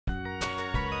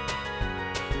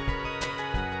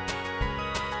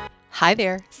Hi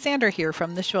there, Sandra here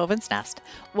from the Schwowin's Nest.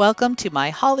 Welcome to my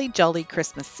Holly Jolly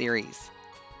Christmas series.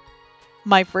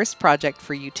 My first project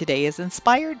for you today is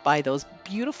inspired by those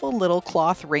beautiful little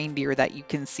cloth reindeer that you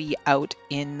can see out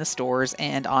in the stores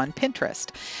and on Pinterest.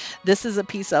 This is a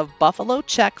piece of buffalo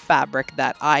check fabric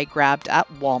that I grabbed at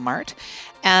Walmart,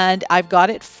 and I've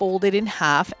got it folded in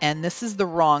half, and this is the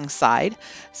wrong side.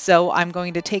 So I'm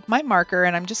going to take my marker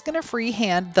and I'm just going to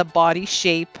freehand the body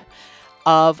shape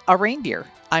of a reindeer.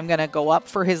 I'm going to go up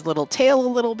for his little tail a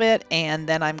little bit, and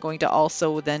then I'm going to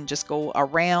also then just go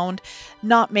around,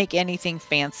 not make anything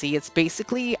fancy. It's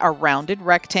basically a rounded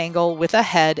rectangle with a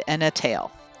head and a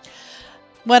tail.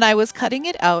 When I was cutting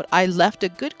it out, I left a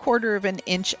good 1/4 of an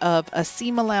inch of a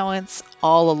seam allowance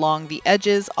all along the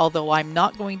edges. Although I'm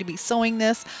not going to be sewing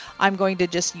this, I'm going to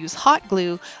just use hot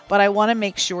glue, but I want to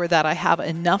make sure that I have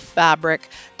enough fabric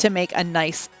to make a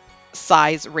nice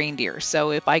size reindeer.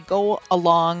 So if I go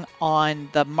along on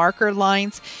the marker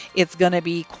lines, it's going to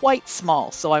be quite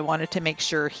small. So I wanted to make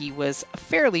sure he was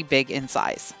fairly big in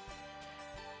size.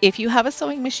 If you have a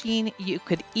sewing machine, you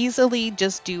could easily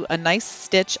just do a nice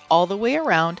stitch all the way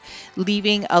around,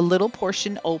 leaving a little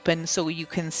portion open so you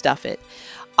can stuff it.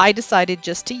 I decided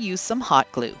just to use some hot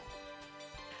glue.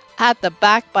 At the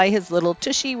back by his little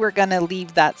tushy, we're going to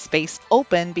leave that space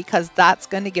open because that's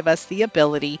going to give us the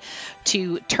ability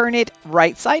to turn it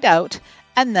right side out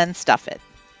and then stuff it.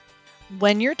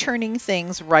 When you're turning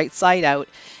things right side out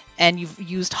and you've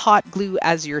used hot glue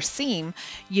as your seam,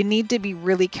 you need to be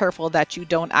really careful that you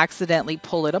don't accidentally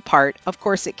pull it apart. Of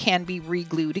course, it can be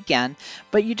re-glued again,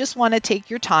 but you just want to take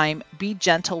your time, be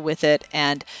gentle with it,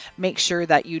 and make sure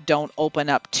that you don't open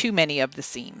up too many of the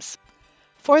seams.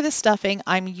 For the stuffing,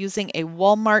 I'm using a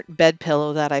Walmart bed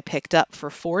pillow that I picked up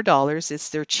for $4. It's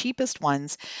their cheapest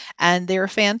ones, and they're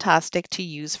fantastic to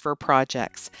use for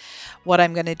projects. What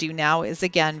I'm going to do now is,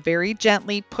 again, very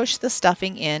gently push the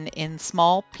stuffing in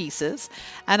small pieces,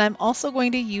 and I'm also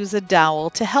going to use a dowel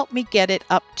to help me get it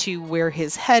up to where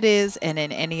his head is and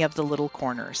in any of the little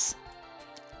corners.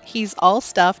 He's all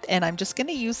stuffed, and I'm just going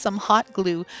to use some hot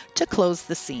glue to close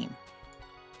the seam.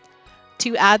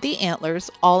 To add the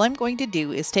antlers, all I'm going to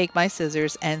do is take my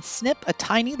scissors and snip a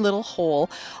tiny little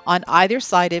hole on either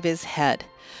side of his head.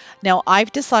 Now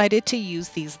I've decided to use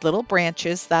these little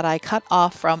branches that I cut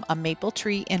off from a maple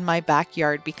tree in my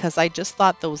backyard because I just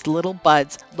thought those little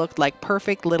buds looked like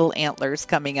perfect little antlers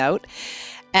coming out.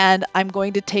 And I'm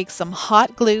going to take some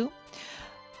hot glue,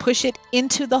 push it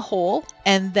into the hole,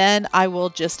 and then I will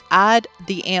just add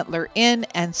the antler in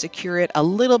and secure it a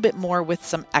little bit more with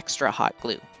some extra hot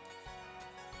glue.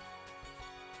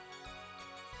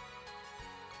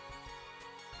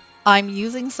 I'm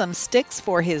using some sticks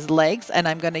for his legs, and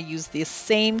I'm going to use the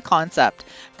same concept.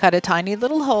 Cut a tiny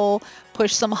little hole,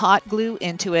 push some hot glue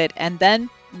into it, and then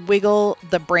wiggle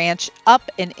the branch up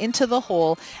and into the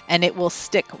hole, and it will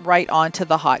stick right onto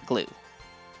the hot glue.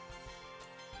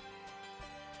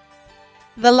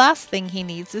 The last thing he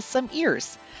needs is some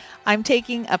ears. I'm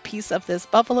taking a piece of this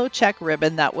buffalo check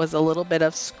ribbon that was a little bit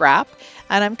of scrap,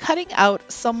 and I'm cutting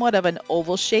out somewhat of an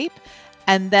oval shape.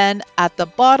 And then at the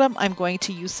bottom, I'm going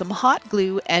to use some hot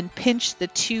glue and pinch the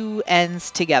two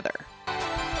ends together.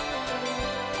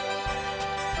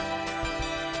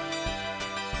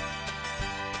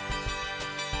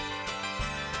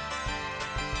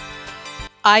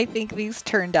 I think these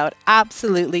turned out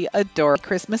absolutely adorable.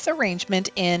 Christmas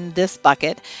arrangement in this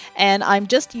bucket, and I'm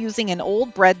just using an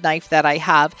old bread knife that I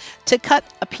have to cut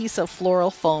a piece of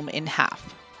floral foam in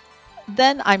half.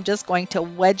 Then I'm just going to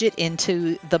wedge it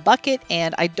into the bucket,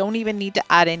 and I don't even need to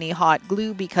add any hot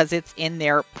glue because it's in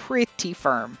there pretty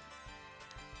firm.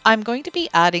 I'm going to be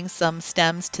adding some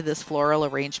stems to this floral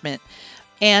arrangement,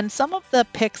 and some of the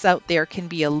picks out there can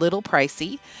be a little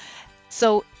pricey.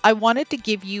 So I wanted to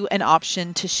give you an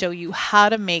option to show you how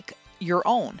to make your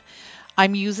own.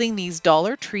 I'm using these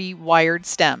Dollar Tree wired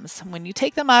stems. When you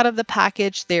take them out of the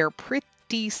package, they're pretty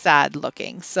sad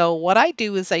looking. So what I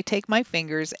do is I take my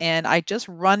fingers and I just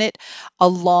run it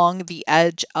along the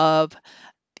edge of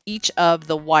each of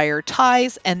the wire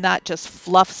ties, and that just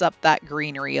fluffs up that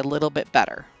greenery a little bit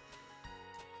better.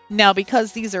 Now,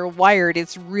 because these are wired,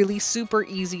 it's really super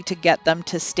easy to get them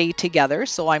to stay together.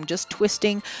 So I'm just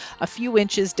twisting a few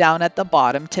inches down at the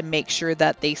bottom to make sure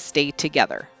that they stay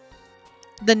together.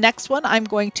 The next one I'm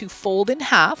going to fold in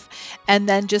half and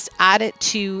then just add it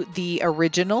to the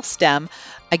original stem.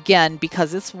 Again,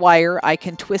 because it's wire, I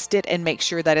can twist it and make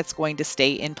sure that it's going to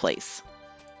stay in place.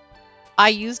 I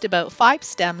used about 5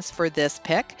 stems for this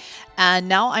pick, and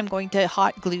now I'm going to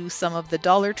hot glue some of the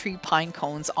Dollar Tree pine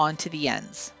cones onto the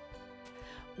ends.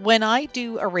 When I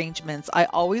do arrangements, I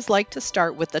always like to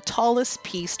start with the tallest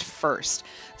piece first.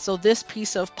 So this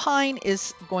piece of pine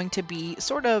is going to be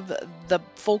sort of the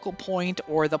focal point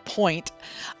or the point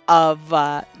of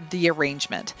the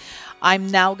arrangement. I'm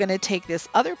now going to take this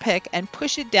other pick and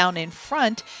push it down in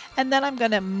front, and then I'm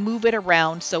going to move it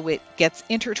around so it gets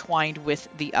intertwined with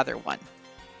the other one.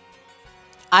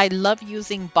 I love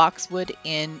using boxwood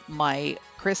in my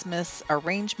Christmas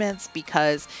arrangements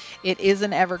because it is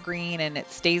an evergreen and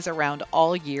it stays around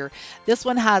all year. This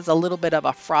one has a little bit of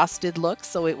a frosted look,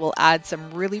 so it will add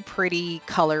some really pretty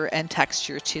color and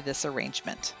texture to this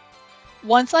arrangement.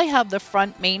 Once I have the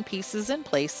front main pieces in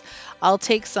place, I'll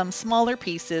take some smaller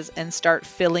pieces and start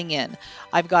filling in.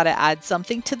 I've got to add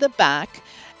something to the back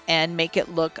and make it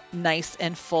look nice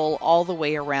and full all the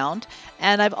way around.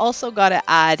 And I've also got to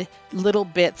add little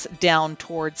bits down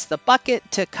towards the bucket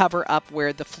to cover up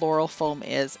where the floral foam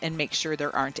is and make sure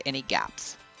there aren't any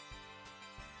gaps.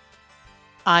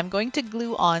 I'm going to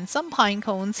glue on some pine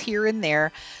cones here and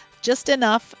there, just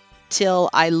enough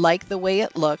till I like the way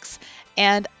it looks.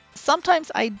 And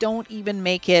sometimes I don't even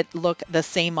make it look the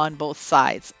same on both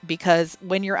sides, because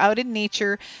when you're out in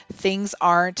nature, things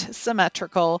aren't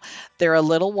symmetrical. They're a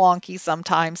little wonky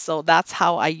sometimes, so that's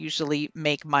how I usually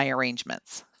make my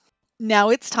arrangements. Now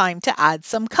it's time to add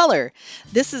some color.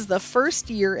 This is the first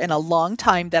year in a long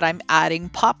time that I'm adding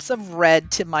pops of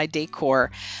red to my decor,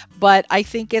 but I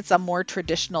think it's a more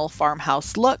traditional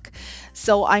farmhouse look.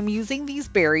 So I'm using these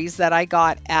berries that I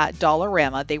got at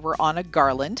Dollarama. They were on a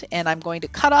garland, and I'm going to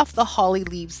cut off the holly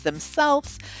leaves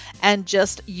themselves and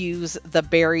just use the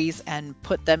berries and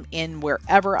put them in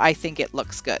wherever I think it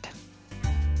looks good.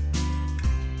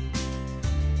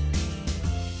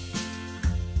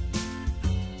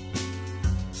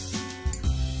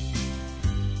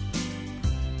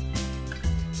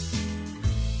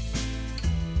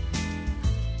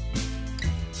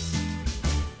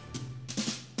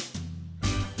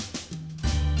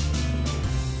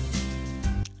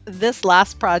 This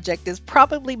last project is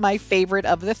probably my favorite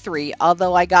of the three,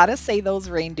 although I gotta say those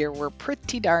reindeer were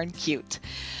pretty darn cute.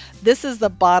 This is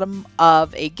the bottom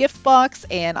of a gift box,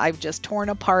 and I've just torn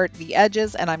apart the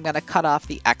edges and I'm gonna cut off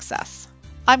the excess.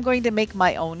 I'm going to make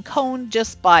my own cone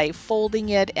just by folding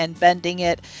it and bending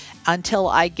it until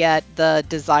I get the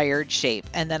desired shape,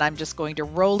 and then I'm just going to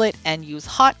roll it and use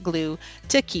hot glue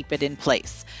to keep it in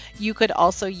place. You could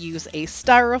also use a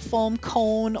styrofoam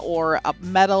cone or a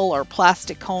metal or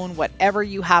plastic cone. Whatever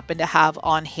you happen to have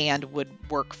on hand would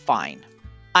work fine.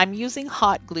 I'm using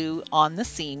hot glue on the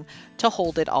seam to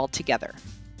hold it all together.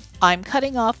 I'm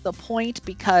cutting off the point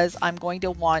because I'm going to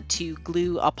want to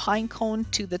glue a pine cone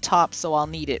to the top, so I'll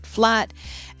need it flat.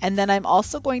 And then I'm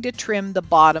also going to trim the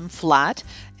bottom flat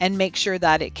and make sure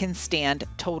that it can stand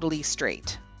totally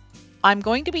straight. I'm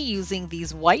going to be using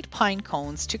these white pine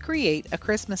cones to create a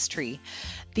Christmas tree.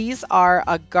 These are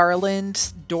a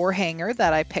garland door hanger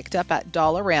that I picked up at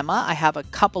Dollarama. I have a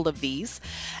couple of these.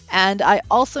 And I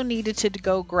also needed to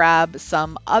go grab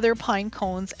some other pine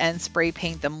cones and spray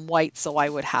paint them white so I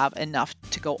would have enough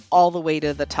to go all the way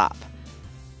to the top.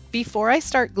 Before I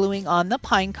start gluing on the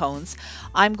pine cones,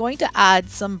 I'm going to add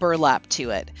some burlap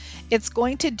to it. It's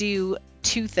going to do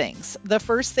two things. The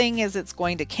first thing is it's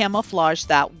going to camouflage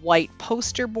that white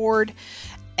poster board,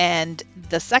 and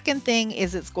the second thing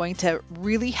is it's going to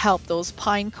really help those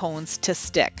pine cones to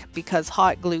stick, because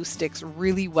hot glue sticks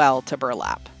really well to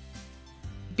burlap.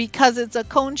 Because it's a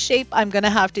cone shape, I'm going to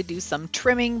have to do some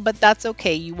trimming, but that's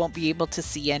okay. You won't be able to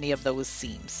see any of those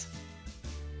seams.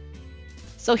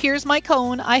 So here's my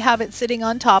cone. I have it sitting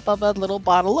on top of a little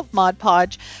bottle of Mod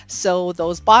Podge, so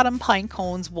those bottom pine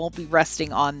cones won't be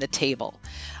resting on the table.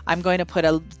 I'm going to put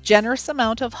a generous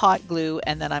amount of hot glue,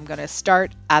 and then I'm going to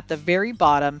start at the very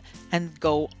bottom and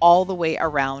go all the way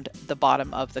around the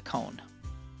bottom of the cone.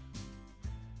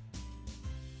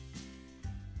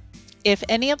 If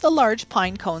any of the large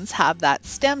pine cones have that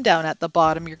stem down at the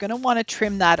bottom, you're going to want to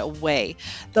trim that away.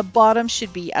 The bottom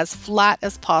should be as flat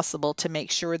as possible to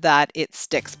make sure that it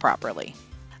sticks properly.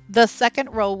 The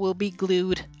second row will be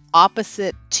glued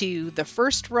opposite to the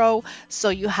first row, so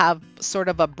you have sort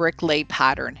of a brick lay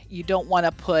pattern. You don't want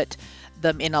to put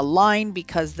them in a line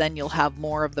because then you'll have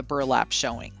more of the burlap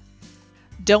showing.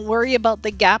 Don't worry about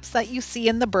the gaps that you see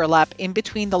in the burlap in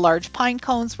between the large pine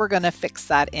cones. We're going to fix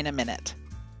that in a minute.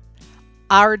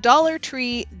 Our Dollar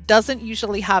Tree doesn't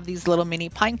usually have these little mini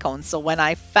pine cones, so when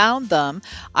I found them,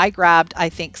 I grabbed, I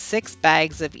think, 6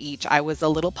 bags of each. I was a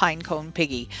little pine cone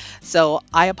piggy, so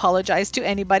I apologize to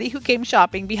anybody who came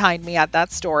shopping behind me at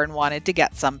that store and wanted to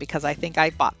get some, because I think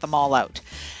I bought them all out.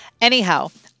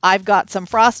 Anyhow, I've got some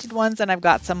frosted ones and I've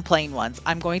got some plain ones.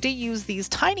 I'm going to use these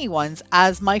tiny ones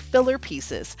as my filler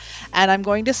pieces, and I'm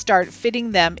going to start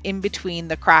fitting them in between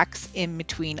the cracks in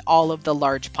between all of the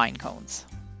large pine cones.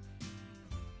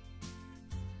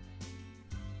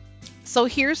 So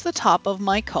here's the top of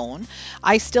my cone.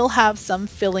 I still have some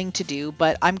filling to do,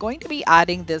 but I'm going to be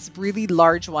adding this really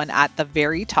large one at the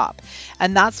very top.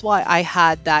 And that's why I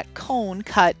had that cone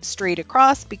cut straight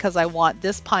across, because I want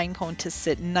this pine cone to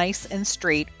sit nice and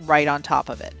straight right on top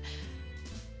of it.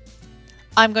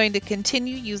 I'm going to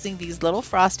continue using these little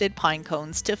frosted pine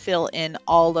cones to fill in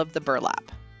all of the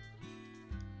burlap.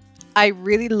 I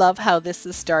really love how this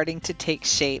is starting to take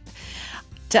shape.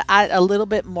 To add a little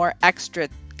bit more extra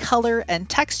color and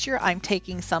texture, I'm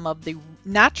taking some of the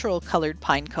natural colored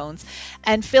pine cones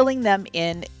and filling them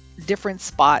in different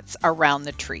spots around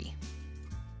the tree.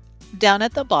 Down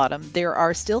at the bottom, there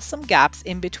are still some gaps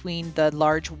in between the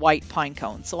large white pine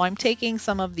cones. So I'm taking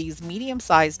some of these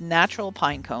medium-sized natural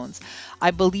pine cones. I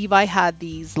believe I had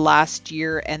these last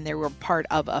year and they were part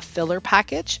of a filler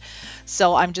package.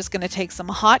 So I'm just going to take some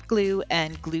hot glue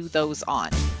and glue those on.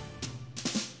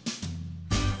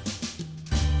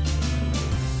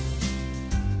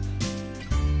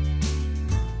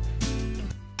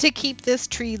 To keep this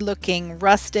tree looking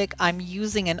rustic, I'm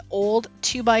using an old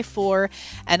 2x4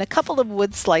 and a couple of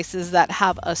wood slices that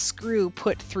have a screw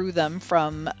put through them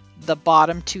from the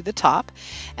bottom to the top.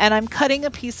 And I'm cutting a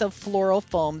piece of floral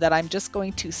foam that I'm just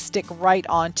going to stick right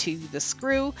onto the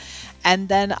screw, and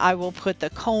then I will put the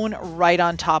cone right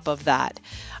on top of that.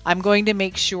 I'm going to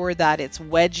make sure that it's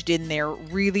wedged in there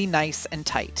really nice and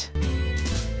tight.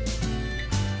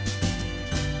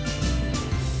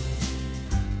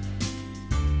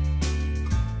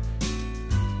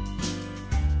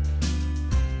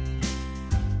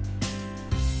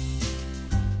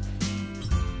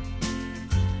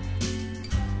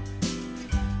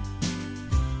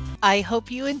 I hope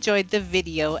you enjoyed the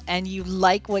video and you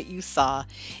like what you saw.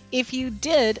 If you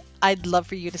did, I'd love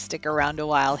for you to stick around a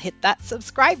while. Hit that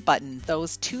subscribe button.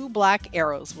 Those two black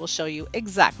arrows will show you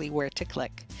exactly where to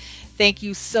click. Thank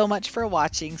you so much for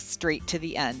watching straight to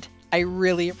the end. I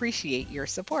really appreciate your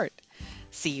support.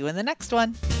 See you in the next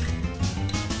one.